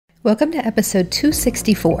Welcome to episode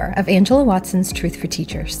 264 of Angela Watson's Truth for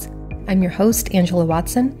Teachers. I'm your host, Angela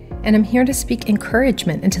Watson, and I'm here to speak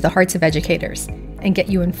encouragement into the hearts of educators and get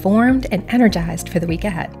you informed and energized for the week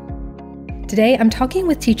ahead. Today, I'm talking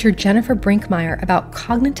with teacher Jennifer Brinkmeyer about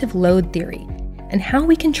cognitive load theory and how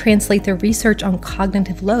we can translate the research on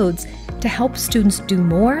cognitive loads to help students do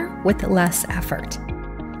more with less effort.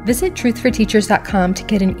 Visit truthforteachers.com to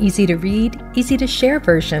get an easy-to-read, easy-to-share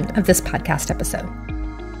version of this podcast episode.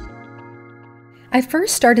 I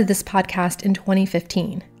first started this podcast in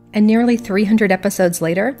 2015, and nearly 300 episodes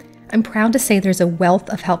later, I'm proud to say there's a wealth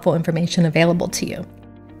of helpful information available to you.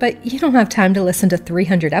 But you don't have time to listen to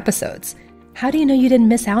 300 episodes. How do you know you didn't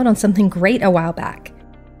miss out on something great a while back?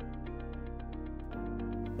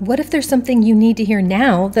 What if there's something you need to hear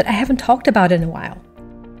now that I haven't talked about in a while?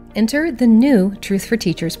 Enter the new Truth for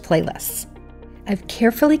Teachers playlists. I've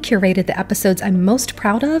carefully curated the episodes I'm most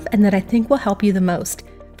proud of and that I think will help you the most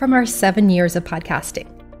from our 7 years of podcasting.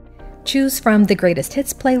 Choose from the Greatest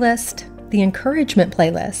Hits playlist, the Encouragement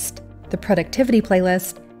playlist, the Productivity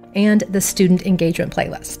playlist, and the Student Engagement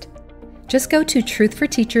playlist. Just go to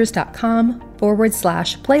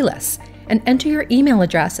truthforteachers.com/playlists and enter your email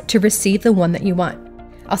address to receive the one that you want.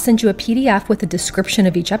 I'll send you a PDF with a description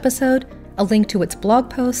of each episode, a link to its blog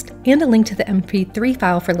post, and a link to the MP3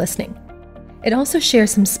 file for listening. It also shares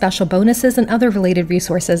some special bonuses and other related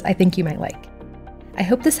resources I think you might like. I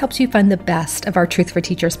hope this helps you find the best of our Truth for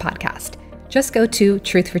Teachers podcast. Just go to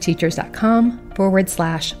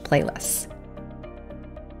truthforteachers.com/playlists.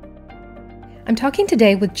 I'm talking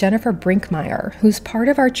today with Jennifer Brinkmeyer, who's part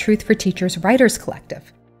of our Truth for Teachers Writers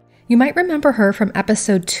Collective. You might remember her from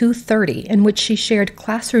episode 230, in which she shared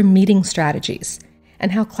classroom meeting strategies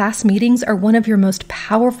and how class meetings are one of your most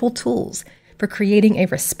powerful tools for creating a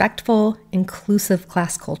respectful, inclusive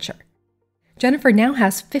class culture. Jennifer now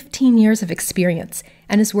has 15 years of experience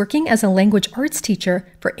and is working as a language arts teacher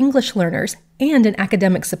for English learners and an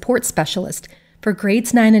academic support specialist for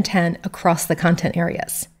grades 9 and 10 across the content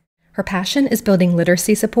areas. Her passion is building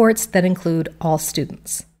literacy supports that include all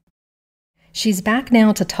students. She's back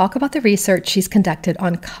now to talk about the research she's conducted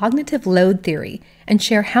on cognitive load theory and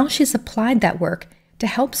share how she's applied that work to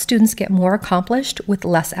help students get more accomplished with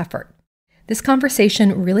less effort. This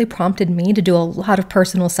conversation really prompted me to do a lot of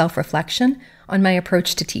personal self-reflection on my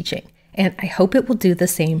approach to teaching, and I hope it will do the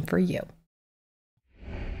same for you.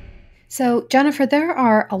 So, Jennifer, there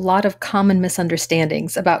are a lot of common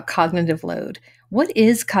misunderstandings about cognitive load. What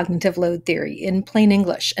is cognitive load theory in plain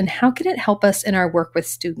English, and how can it help us in our work with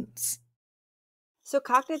students? So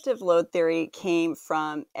cognitive load theory came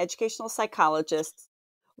from educational psychologists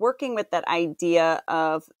working with that idea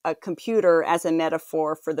of a computer as a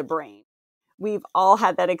metaphor for the brain. We've all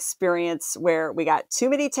had that experience where we got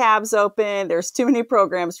too many tabs open, there's too many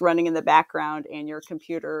programs running in the background, and your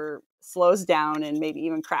computer slows down and maybe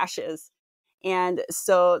even crashes. And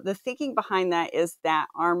so the thinking behind that is that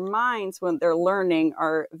our minds, when they're learning,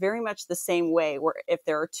 are very much the same way, where if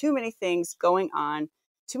there are too many things going on,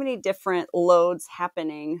 too many different loads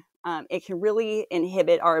happening, it can really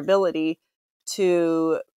inhibit our ability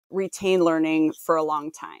to retain learning for a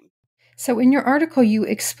long time. So in your article, you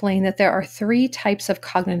explain that there are 3 types of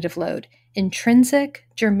cognitive load: intrinsic,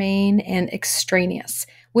 germane, and extraneous.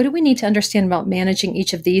 What do we need to understand about managing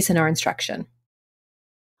each of these in our instruction?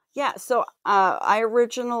 Yeah, so I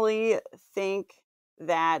originally thought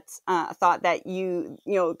that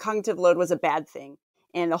cognitive load was a bad thing,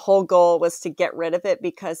 and the whole goal was to get rid of it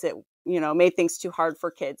because it made things too hard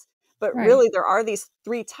for kids. But Right. really, there are these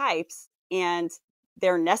 3 types, and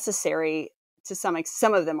they're necessary to some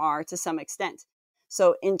of them are to some extent.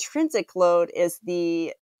 So intrinsic load is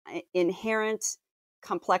the inherent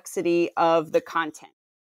complexity of the content.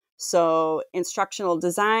 So instructional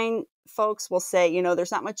design folks will say,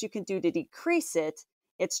 there's not much you can do to decrease it.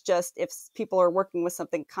 It's just if people are working with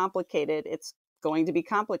something complicated, it's going to be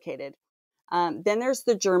complicated. Then there's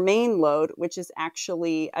the germane load, which is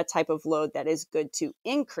actually a type of load that is good to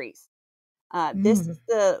increase. This is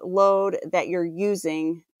the load that you're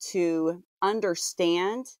using to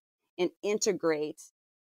understand and integrate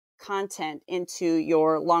content into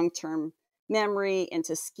your long-term memory,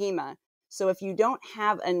 into schema. So if you don't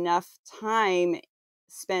have enough time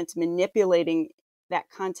spent manipulating that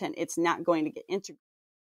content, it's not going to get integrated.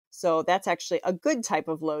 So that's actually a good type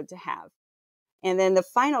of load to have. And then the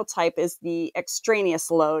final type is the extraneous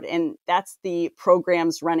load, and that's the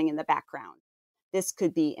programs running in the background. This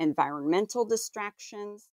could be environmental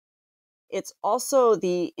distractions. It's also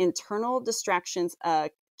the internal distractions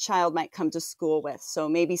a child might come to school with. So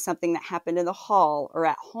maybe something that happened in the hall or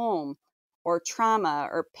at home, or trauma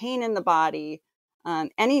or pain in the body,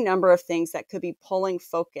 any number of things that could be pulling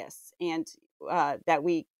focus and that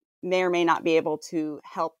we may or may not be able to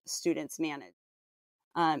help students manage.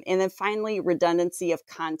 And then finally, redundancy of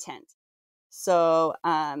content. So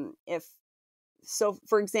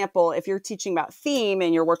for example, if you're teaching about theme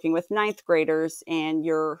and you're working with ninth graders and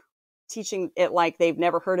you're teaching it like they've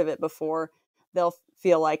never heard of it before, they'll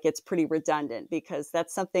feel like it's pretty redundant because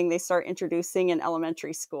that's something they start introducing in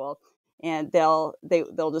elementary school, and they'll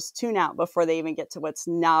just tune out before they even get to what's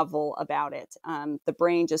novel about it. The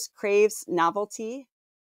brain just craves novelty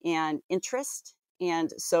and interest,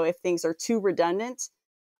 and so if things are too redundant,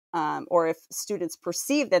 or if students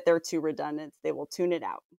perceive that they're too redundant, they will tune it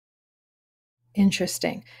out.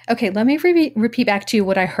 Interesting. Okay, let me repeat back to you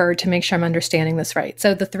what I heard to make sure I'm understanding this right.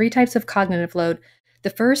 So the three types of cognitive load, the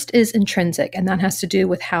first is intrinsic, and that has to do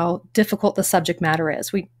with how difficult the subject matter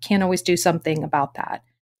is. We can't always do something about that.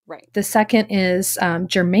 Right. The second is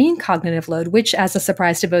germane cognitive load, which, as a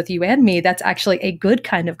surprise to both you and me, that's actually a good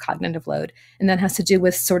kind of cognitive load. And that has to do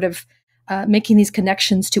with sort of making these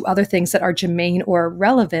connections to other things that are germane or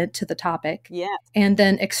relevant to the topic. Yeah. And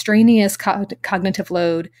then extraneous cognitive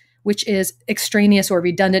load, which is extraneous or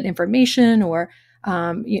redundant information or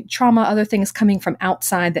trauma, other things coming from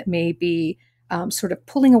outside that may be sort of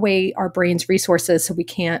pulling away our brain's resources so we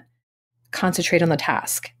can't concentrate on the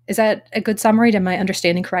task. Is that a good summary? Am I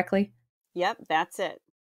understanding correctly? Yep, that's it.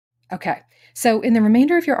 Okay. So in the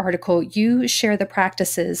remainder of your article, you share the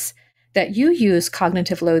practices that you use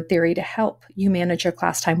cognitive load theory to help you manage your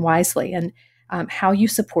class time wisely and how you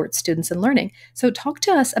support students in learning. So talk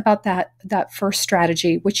to us about that first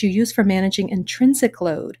strategy, which you use for managing intrinsic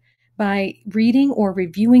load by reading or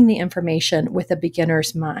reviewing the information with a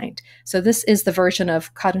beginner's mind. So this is the version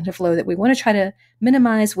of cognitive load that we want to try to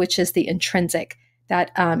minimize, which is the intrinsic,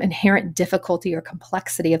 that inherent difficulty or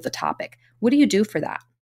complexity of the topic. What do you do for that?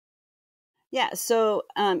 Yeah, so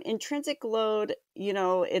intrinsic load,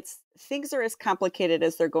 things are as complicated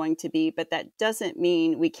as they're going to be, but that doesn't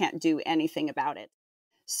mean we can't do anything about it.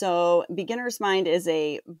 So beginner's mind is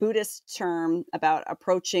a Buddhist term about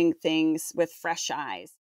approaching things with fresh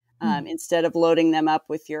eyes, instead of loading them up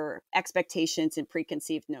with your expectations and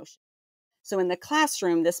preconceived notions. So in the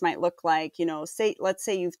classroom, this might look like, let's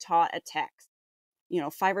say you've taught a text,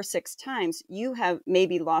 5 or 6 times, you have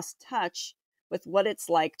maybe lost touch with what it's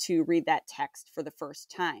like to read that text for the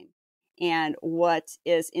first time and what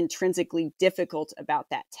is intrinsically difficult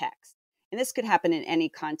about that text. And this could happen in any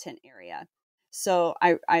content area. So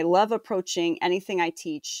I love approaching anything I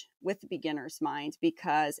teach with the beginner's mind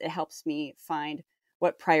because it helps me find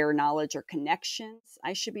what prior knowledge or connections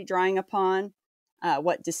I should be drawing upon,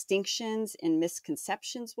 what distinctions and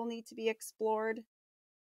misconceptions will need to be explored,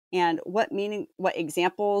 and what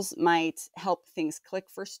examples might help things click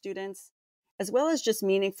for students, as well as just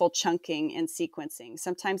meaningful chunking and sequencing.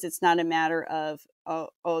 Sometimes it's not a matter of,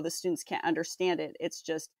 the students can't understand it. It's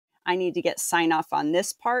just, I need to get sign off on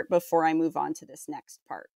this part before I move on to this next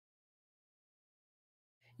part.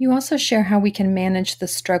 You also share how we can manage the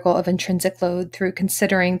struggle of intrinsic load through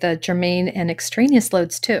considering the germane and extraneous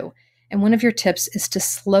loads too. And one of your tips is to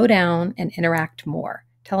slow down and interact more.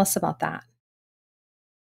 Tell us about that.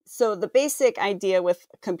 So the basic idea with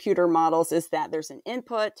computer models is that there's an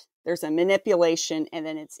input, there's a manipulation, and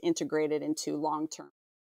then it's integrated into long-term.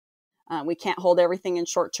 We can't hold everything in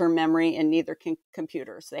short-term memory, and neither can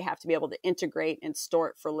computers. They have to be able to integrate and store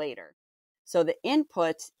it for later. So the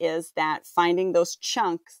input is that finding those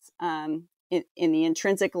chunks in the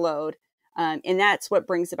intrinsic load, and that's what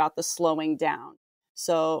brings about the slowing down.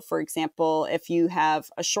 So for example, if you have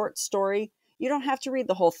a short story, you don't have to read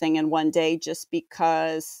the whole thing in one day just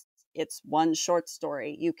because it's one short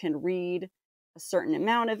story. You can read a certain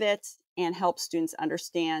amount of it and help students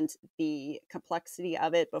understand the complexity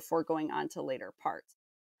of it before going on to later parts.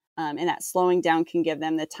 And that slowing down can give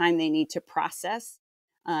them the time they need to process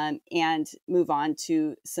and move on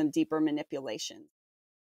to some deeper manipulations.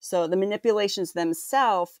 So the manipulations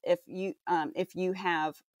themselves, if you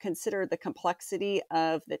have considered the complexity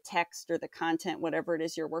of the text or the content, whatever it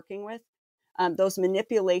is you're working with, those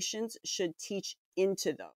manipulations should teach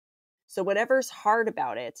into those. So whatever's hard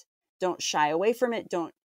about it, don't shy away from it,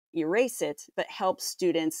 don't erase it, but help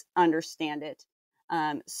students understand it.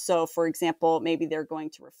 So for example, maybe they're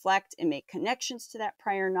going to reflect and make connections to that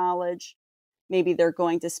prior knowledge. Maybe they're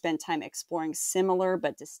going to spend time exploring similar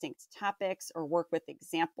but distinct topics or work with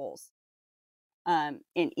examples.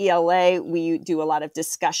 In ELA, we do a lot of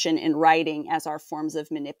discussion and writing as our forms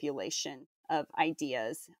of manipulation of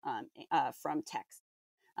ideas from text.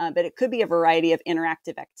 But it could be a variety of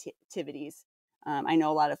interactive activities. I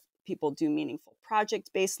know a lot of people do meaningful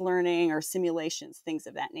project-based learning or simulations, things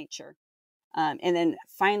of that nature. And then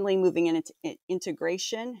finally moving into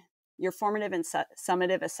integration. Your formative and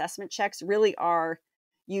summative assessment checks really are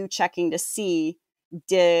you checking to see,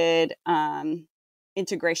 did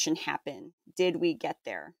integration happen? Did we get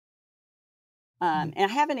there? And I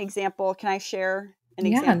have an example. Can I share an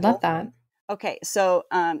example? Yeah, I'd love that. Okay, so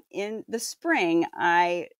in the spring,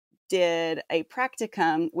 I did a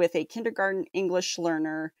practicum with a kindergarten English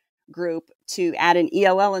learner group to add an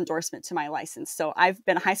ELL endorsement to my license. So I've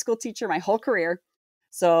been a high school teacher my whole career.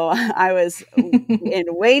 So I was in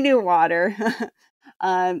way new water.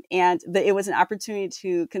 It was an opportunity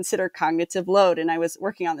to consider cognitive load. And I was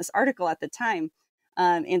working on this article at the time.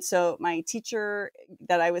 And so my teacher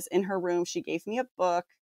that I was in her room, she gave me a book.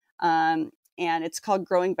 And it's called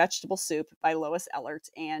Growing Vegetable Soup by Lois Ehlert.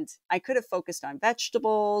 And I could have focused on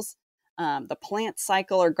vegetables, the plant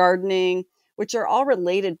cycle or gardening, which are all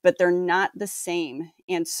related, but they're not the same.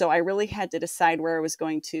 And so I really had to decide where I was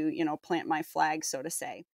going to, plant my flag, so to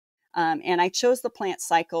say. And I chose the plant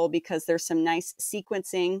cycle because there's some nice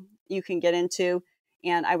sequencing you can get into.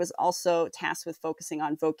 And I was also tasked with focusing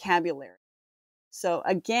on vocabulary. So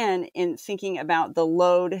again, in thinking about the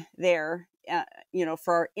load there,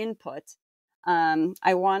 for our input,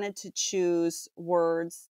 I wanted to choose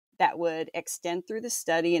words that would extend through the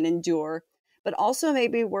study and endure, but also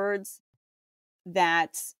maybe words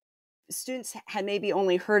that students had maybe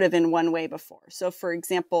only heard of in one way before. So for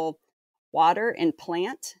example, water and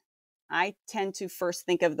plant, I tend to first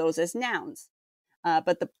think of those as nouns,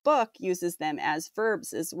 but the book uses them as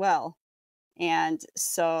verbs as well. And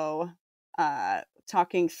so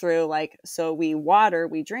talking through so we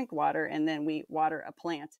drink water, and then we water a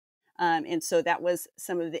plant. And so that was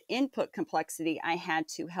some of the input complexity I had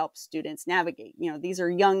to help students navigate. These are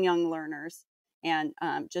young learners and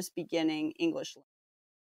just beginning English.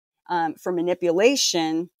 For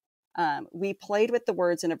manipulation, we played with the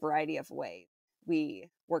words in a variety of ways. We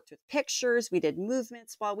worked with pictures, we did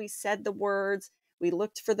movements while we said the words, we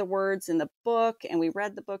looked for the words in the book, and we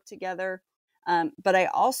read the book together. But I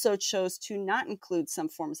also chose to not include some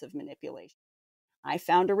forms of manipulation. I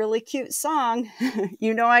found a really cute song.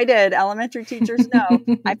 I did. Elementary teachers know.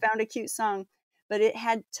 I found a cute song, but it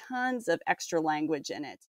had tons of extra language in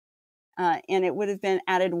it. And it would have been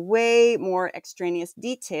added way more extraneous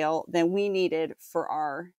detail than we needed for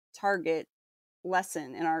our target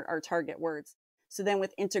lesson and our target words. So then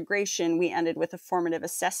with integration, we ended with a formative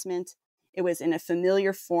assessment. It was in a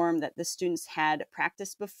familiar form that the students had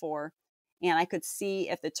practiced before. And I could see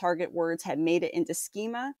if the target words had made it into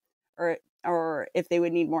schema, or if they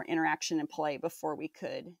would need more interaction and play before we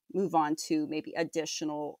could move on to maybe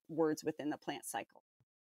additional words within the plant cycle.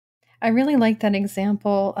 I really like that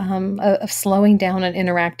example of slowing down and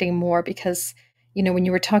interacting more because, when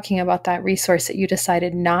you were talking about that resource that you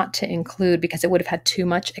decided not to include because it would have had too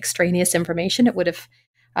much extraneous information, it would have,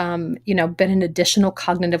 been an additional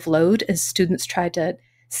cognitive load as students tried to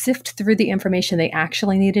sift through the information they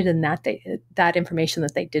actually needed and that information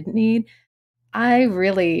that they didn't need. I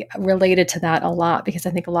really related to that a lot because I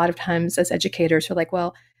think a lot of times as educators, we're like,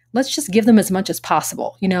 well, let's just give them as much as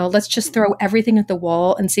possible. Let's just throw everything at the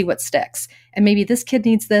wall and see what sticks. And maybe this kid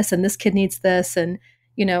needs this and this kid needs this. And,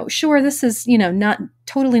 sure, this is, not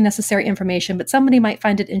totally necessary information, but somebody might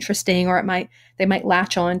find it interesting or they might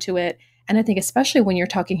latch on to it. And I think especially when you're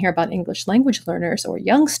talking here about English language learners or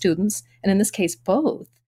young students, and in this case, both,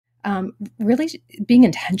 really being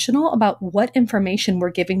intentional about what information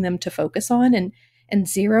we're giving them to focus on and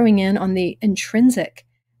zeroing in on the intrinsic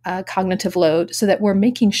cognitive load so that we're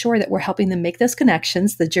making sure that we're helping them make those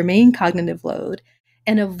connections, the germane cognitive load,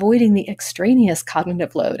 and avoiding the extraneous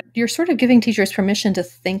cognitive load. You're sort of giving teachers permission to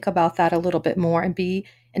think about that a little bit more and be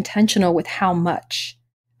intentional with how much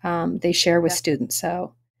they share with students.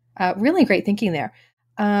 So really great thinking there.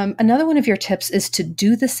 Another one of your tips is to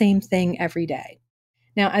do the same thing every day.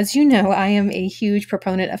 Now, as you know, I am a huge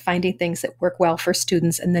proponent of finding things that work well for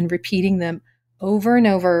students and then repeating them over and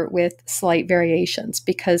over with slight variations,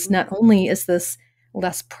 because not only is this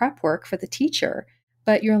less prep work for the teacher,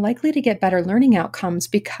 but you're likely to get better learning outcomes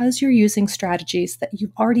because you're using strategies that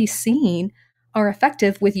you've already seen are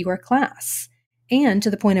effective with your class. And to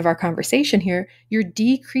the point of our conversation here, you're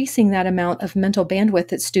decreasing that amount of mental bandwidth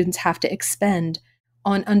that students have to expend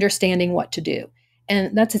on understanding what to do.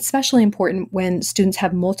 And that's especially important when students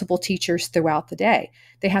have multiple teachers throughout the day.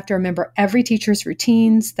 They have to remember every teacher's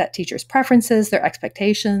routines, that teacher's preferences, their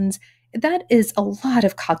expectations. That is a lot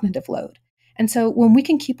of cognitive load. And so when we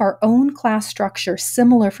can keep our own class structure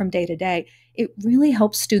similar from day to day, it really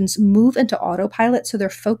helps students move into autopilot so they're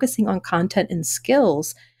focusing on content and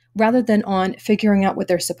skills rather than on figuring out what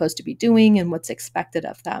they're supposed to be doing and what's expected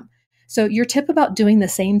of them. So your tip about doing the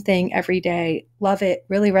same thing every day, love it,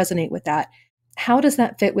 really resonate with that. How does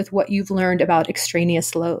that fit with what you've learned about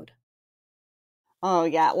extraneous load? Oh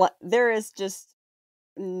yeah, there is just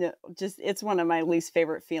no, just it's one of my least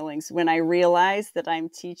favorite feelings when I realize that I'm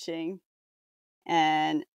teaching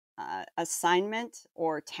an assignment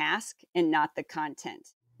or task and not the content.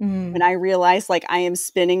 When Mm, I realize like I am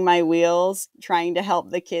spinning my wheels trying to help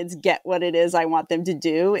the kids get what it is I want them to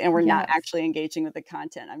do, and we're not yes. actually engaging with the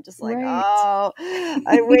content. I'm just like, Right. oh,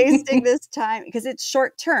 I'm wasting this time because it's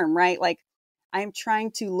short term, right? Like I'm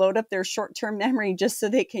trying to load up their short term memory just so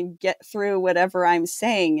they can get through whatever I'm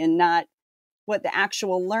saying and not what the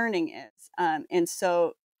actual learning is. And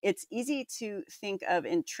so it's easy to think of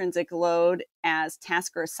intrinsic load as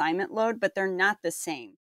task or assignment load, but they're not the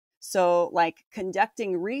same. So, like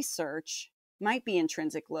conducting research might be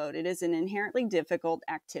intrinsic load, it is an inherently difficult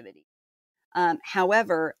activity.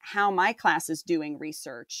 However, how my class is doing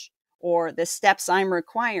research or the steps I'm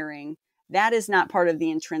requiring, that is not part of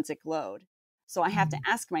the intrinsic load. So I have to Mm,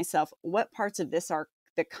 ask myself, what parts of this are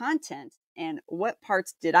the content and what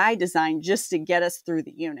parts did I design just to get us through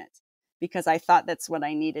the unit? Because I thought that's what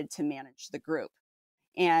I needed to manage the group.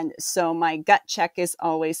 And so my gut check is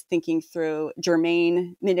always thinking through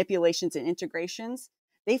germane manipulations and integrations.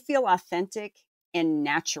 They feel authentic and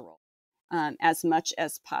natural as much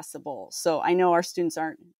as possible. So I know our students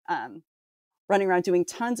aren't running around doing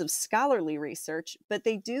tons of scholarly research, but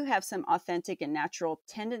they do have some authentic and natural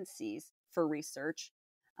tendencies for research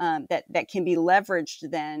that can be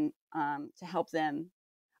leveraged then to help them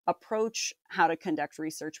approach how to conduct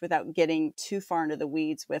research without getting too far into the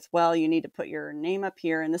weeds with, well, you need to put your name up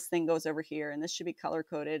here and this thing goes over here and this should be color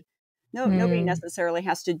coded. No, nobody mm. necessarily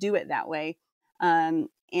has to do it that way. And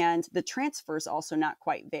the transfer is also not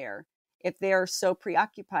quite there. If they're so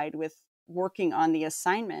preoccupied with working on the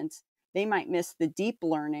assignment, they might miss the deep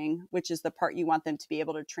learning, which is the part you want them to be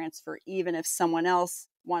able to transfer, even if someone else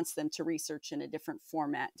wants them to research in a different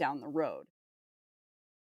format down the road.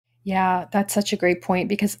 Yeah, that's such a great point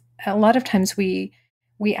because a lot of times we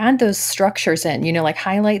add those structures in, like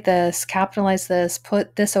highlight this, capitalize this,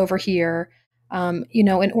 put this over here,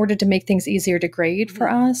 in order to make things easier to grade for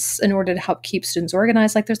Mhm. us, in order to help keep students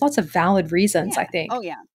organized. Like there's lots of valid reasons, Yeah. I think, Oh,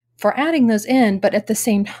 yeah. for adding those in, but at the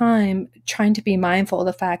same time, trying to be mindful of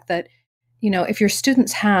the fact that, if your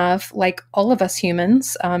students have, like all of us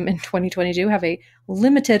humans in 2022, have a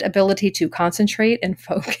limited ability to concentrate and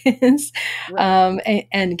focus Right.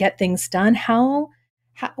 and get things done,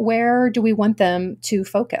 where do we want them to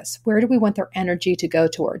focus? Where do we want their energy to go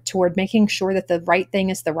toward making sure that the right thing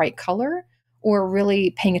is the right color, or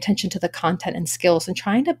really paying attention to the content and skills and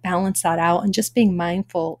trying to balance that out and just being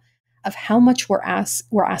mindful of how much we're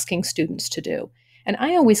asking students to do. And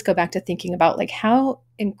I always go back to thinking about like how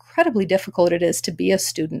incredibly difficult it is to be a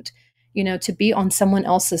student, to be on someone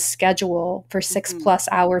else's schedule for six Mhm. plus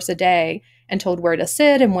hours a day and told where to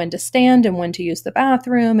sit and when to stand and when to use the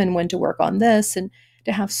bathroom and when to work on this. And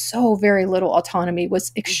to have so very little autonomy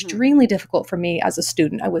was Mhm. extremely difficult for me as a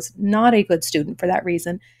student. I was not a good student for that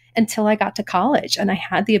reason until I got to college and I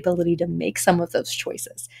had the ability to make some of those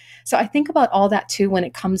choices. So I think about all that too when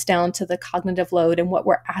it comes down to the cognitive load and what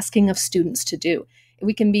we're asking of students to do.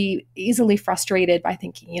 We can be easily frustrated by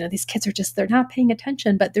thinking, these kids they're not paying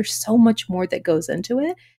attention, but there's so much more that goes into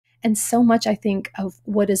it. And so much, I think, of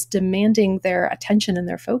what is demanding their attention and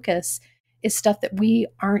their focus is stuff that we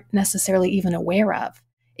aren't necessarily even aware of.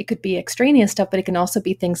 It could be extraneous stuff, but it can also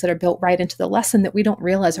be things that are built right into the lesson that we don't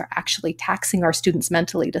realize are actually taxing our students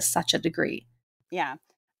mentally to such a degree. Yeah.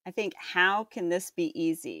 I think how can this be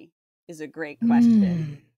easy is a great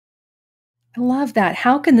question. Mm, I love that.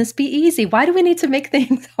 How can this be easy? Why do we need to make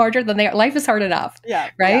things harder than they are? Life is hard enough, Yeah.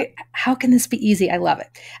 Yeah. right? How can this be easy? I love it.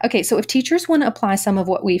 Okay, so if teachers want to apply some of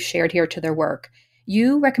what we've shared here to their work,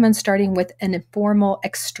 you recommend starting with an informal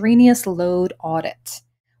extraneous load audit.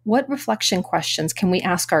 What reflection questions can we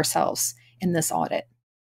ask ourselves in this audit?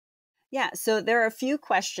 Yeah. So there are a few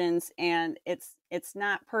questions and it's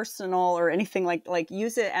not personal or anything like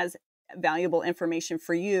use it as valuable information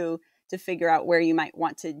for you to figure out where you might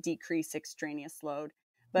want to decrease extraneous load.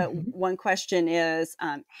 But Mhm. one question is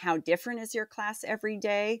how different is your class every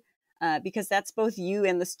day? Because that's both you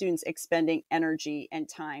and the students expending energy and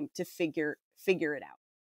time to figure it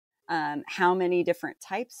out. How many different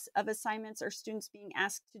types of assignments are students being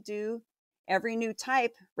asked to do? Every new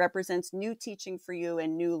type represents new teaching for you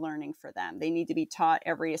and new learning for them. They need to be taught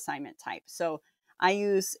every assignment type. So I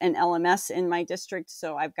use an LMS in my district.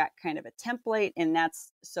 So I've got kind of a template, and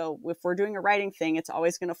that's so if we're doing a writing thing, it's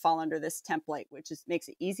always going to fall under this template, which makes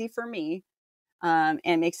it easy for me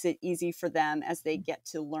and makes it easy for them as they get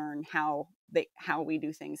to learn how we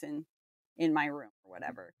do things in my room or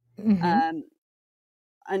whatever. Mm-hmm.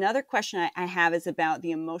 Another question I have is about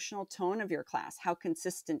the emotional tone of your class. How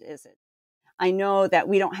consistent is it? I know that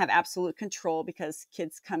we don't have absolute control because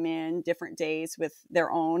kids come in different days with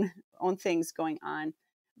their own things going on,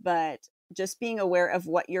 but just being aware of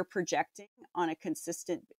what you're projecting on a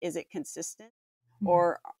consistent, is it consistent?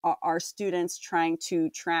 Or are students trying to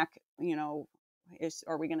track,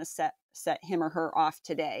 are we going to set him or her off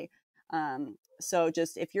today? So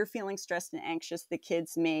just if you're feeling stressed and anxious, the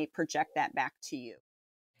kids may project that back to you.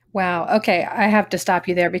 Wow. Okay. I have to stop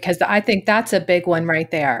you there because I think that's a big one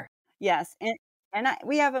right there. Yes. And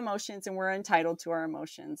we have emotions and we're entitled to our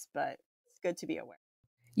emotions, but it's good to be aware.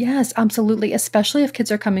 Yes, absolutely. Especially if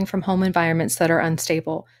kids are coming from home environments that are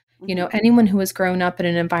unstable. Mm-hmm. Anyone who has grown up in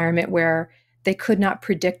an environment where they could not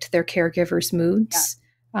predict their caregiver's Yeah. moods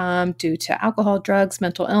due to alcohol, drugs,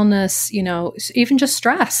 mental illness, even just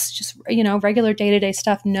stress, just, regular day to day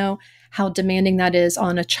stuff, know how demanding that is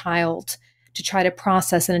on a child to try to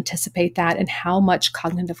process and anticipate that and how much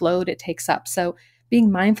cognitive load it takes up. So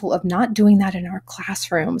being mindful of not doing that in our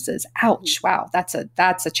classrooms is ouch. Mm-hmm. Wow,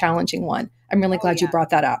 that's a challenging one. I'm really Oh, glad you yeah. brought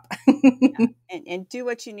that up. Yeah. And do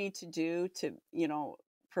what you need to do to,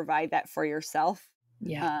 provide that for yourself.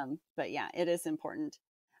 Yeah. But yeah, it is important.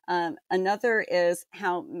 Another is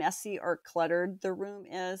how messy or cluttered the room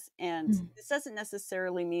is. And Mm. this doesn't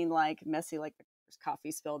necessarily mean like messy, like there's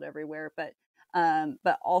coffee spilled everywhere, but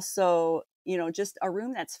also, just a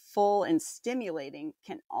room that's full and stimulating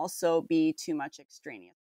can also be too much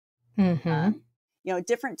extraneous. Mm-hmm.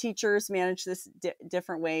 Different teachers manage this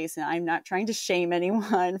different ways, and I'm not trying to shame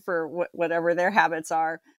anyone for whatever their habits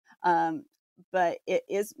are. But it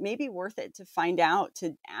is maybe worth it to find out,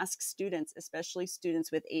 to ask students, especially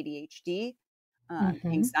students with ADHD, Mm-hmm.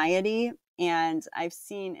 anxiety, and I've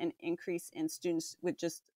seen an increase in students with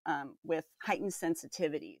with heightened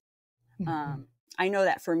sensitivity. Mm-hmm. I know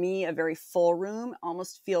that for me, a very full room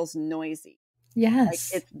almost feels noisy. Like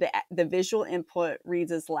Yes. it's the visual input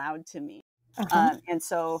reads as loud to me. Uh-huh. And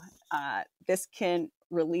so this can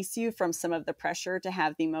release you from some of the pressure to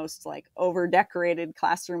have the most like over decorated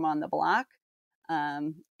classroom on the block,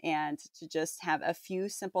 and to just have a few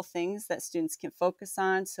simple things that students can focus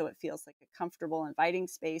on so it feels like a comfortable, inviting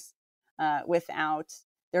space without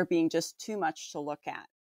there being just too much to look at.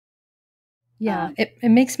 Yeah. Um, It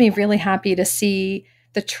makes me really happy to see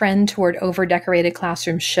the trend toward over decorated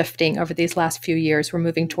classrooms shifting over these last few years. We're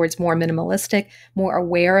moving towards more minimalistic, more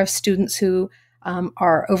aware of students who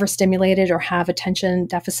are overstimulated or have attention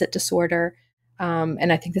deficit disorder.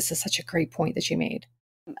 And I think this is such a great point that you made.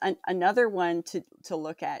 Another one to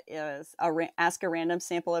look at is ask a random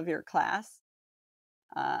sample of your class,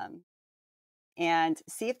 um, and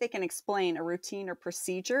see if they can explain a routine or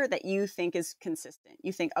procedure that you think is consistent.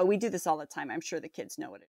 You think, oh, we do this all the time. I'm sure the kids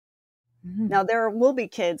know it. Mm. Now, there will be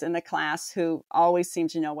kids in the class who always seem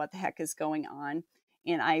to know what the heck is going on.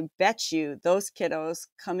 And I bet you those kiddos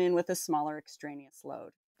come in with a smaller extraneous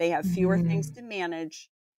load. They have fewer things Mm. to manage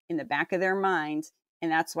in the back of their mind, and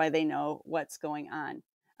that's why they know what's going on.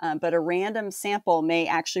 But a random sample may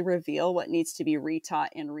actually reveal what needs to be retaught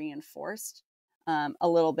and reinforced a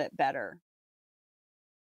little bit better.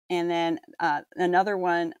 And then another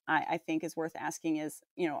one I think is worth asking is,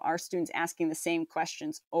 are students asking the same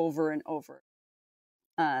questions over and over?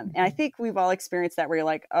 And I think we've all experienced that where you're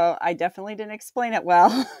like, oh, I definitely didn't explain it well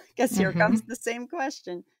because here Mm-hmm. comes the same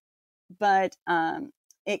question. But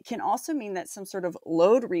it can also mean that some sort of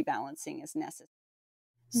load rebalancing is necessary.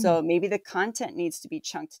 Mm. So maybe the content needs to be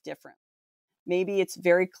chunked different. Maybe it's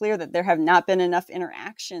very clear that there have not been enough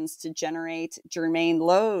interactions to generate germane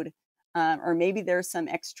load. Or maybe there's some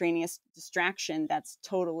extraneous distraction that's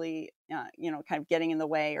totally, kind of getting in the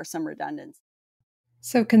way, or some redundancy.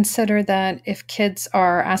 So consider that if kids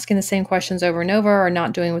are asking the same questions over and over or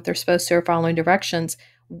not doing what they're supposed to or following directions,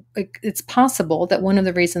 it's possible that one of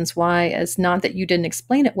the reasons why is not that you didn't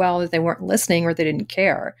explain it well, that they weren't listening or they didn't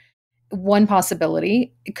care. One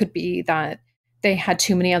possibility, it could be that they had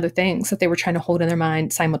too many other things that they were trying to hold in their mind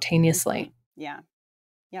Mhm. simultaneously. Yeah.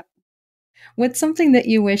 Yep. What's something that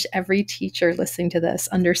you wish every teacher listening to this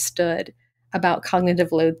understood about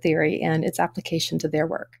cognitive load theory and its application to their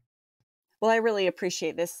work? Well, I really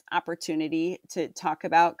appreciate this opportunity to talk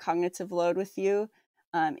about cognitive load with you.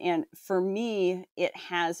 And for me, it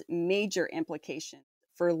has major implications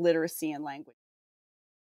for literacy and language.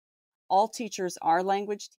 All teachers are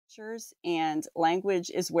language teachers, and language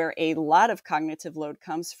is where a lot of cognitive load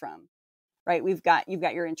comes from. Right? You've got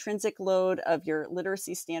your intrinsic load of your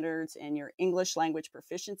literacy standards and your English language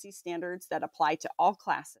proficiency standards that apply to all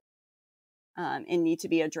classes, and need to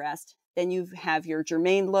be addressed. Then you have your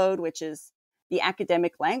germane load, which is the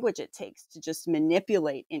academic language it takes to just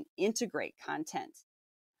manipulate and integrate content.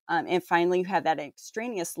 And finally, you have that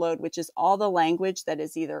extraneous load, which is all the language that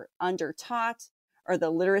is either under-taught or the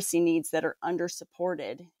literacy needs that are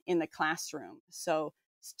under-supported in the classroom. So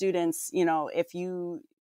students, if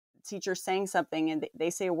teacher's saying something and they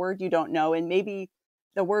say a word you don't know, and maybe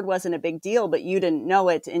the word wasn't a big deal, but you didn't know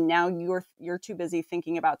it, and now you're too busy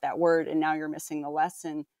thinking about that word, and now you're missing the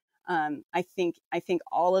lesson. I think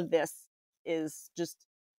all of this is just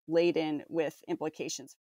laden with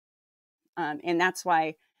implications. And that's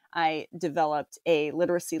why I developed a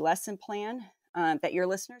literacy lesson plan that your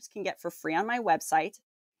listeners can get for free on my website.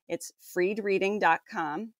 It's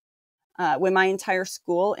freedreading.com. When my entire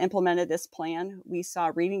school implemented this plan, we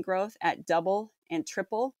saw reading growth at double and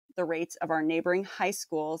triple the rates of our neighboring high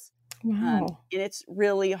schools. Wow. And it's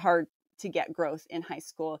really hard to get growth in high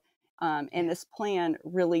school. And this plan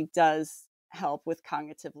really does help with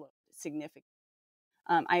cognitive load significantly.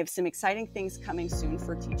 I have some exciting things coming soon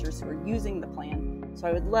for teachers who are using the plan. So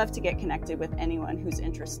I would love to get connected with anyone who's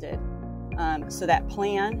interested. So that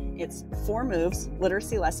plan, it's 4 moves,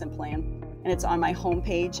 literacy lesson plan, and it's on my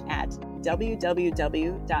homepage at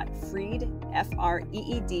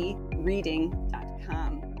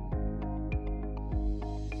www.freedreading.com.